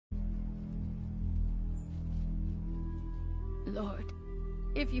Lord,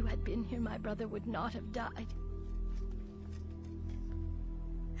 if you had been here, my brother would not have died.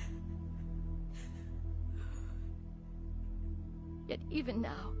 Yet even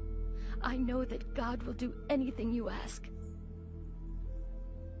now, I know that God will do anything you ask.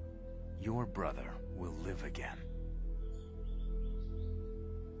 Your brother will live again.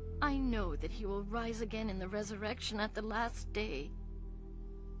 I know that he will rise again in the resurrection at the last day.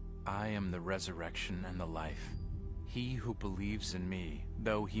 I am the resurrection and the life. He who believes in me,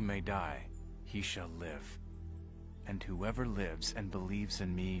 though he may die, he shall live. And whoever lives and believes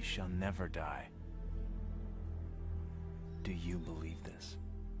in me shall never die. Do you believe this?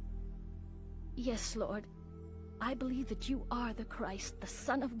 Yes, Lord. I believe that you are the Christ, the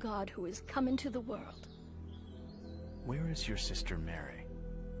Son of God, who is come into the world. Where is your sister Mary?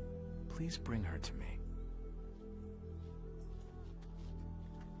 Please bring her to me.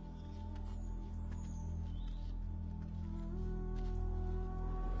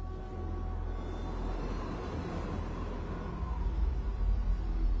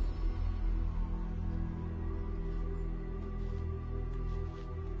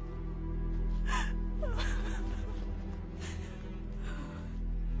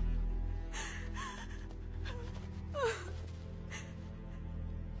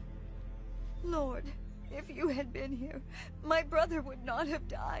 Lord, if you had been here, my brother would not have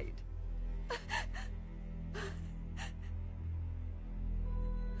died.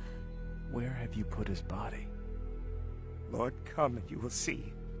 Where have you put his body? Lord, come and you will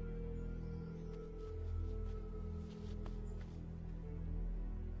see.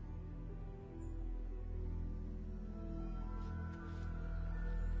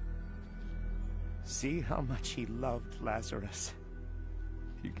 See how much he loved Lazarus.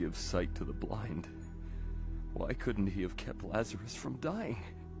 He gives sight to the blind. Why couldn't he have kept Lazarus from dying?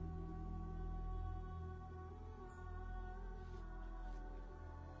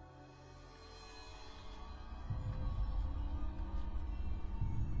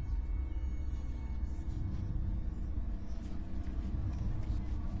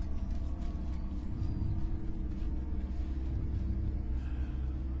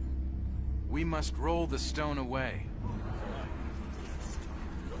 We must roll the stone away.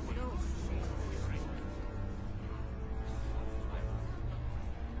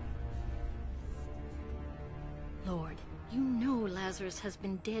 Lord, you know Lazarus has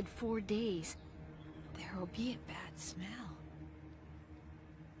been dead 4 days. There will be a bad smell.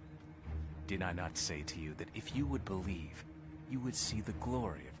 Did I not say to you that if you would believe, you would see the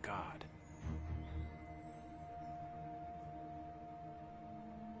glory of God?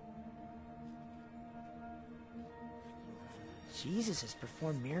 Jesus has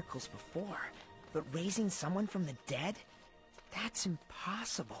performed miracles before, but raising someone from the dead? That's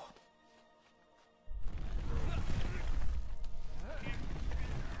impossible.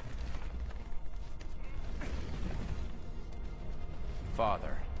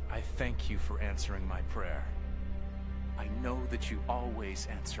 Father, I thank you for answering my prayer. I know that you always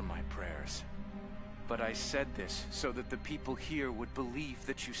answer my prayers. But I said this so that the people here would believe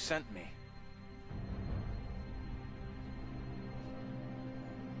that you sent me.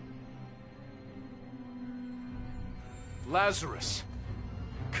 Lazarus,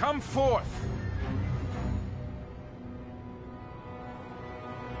 come forth!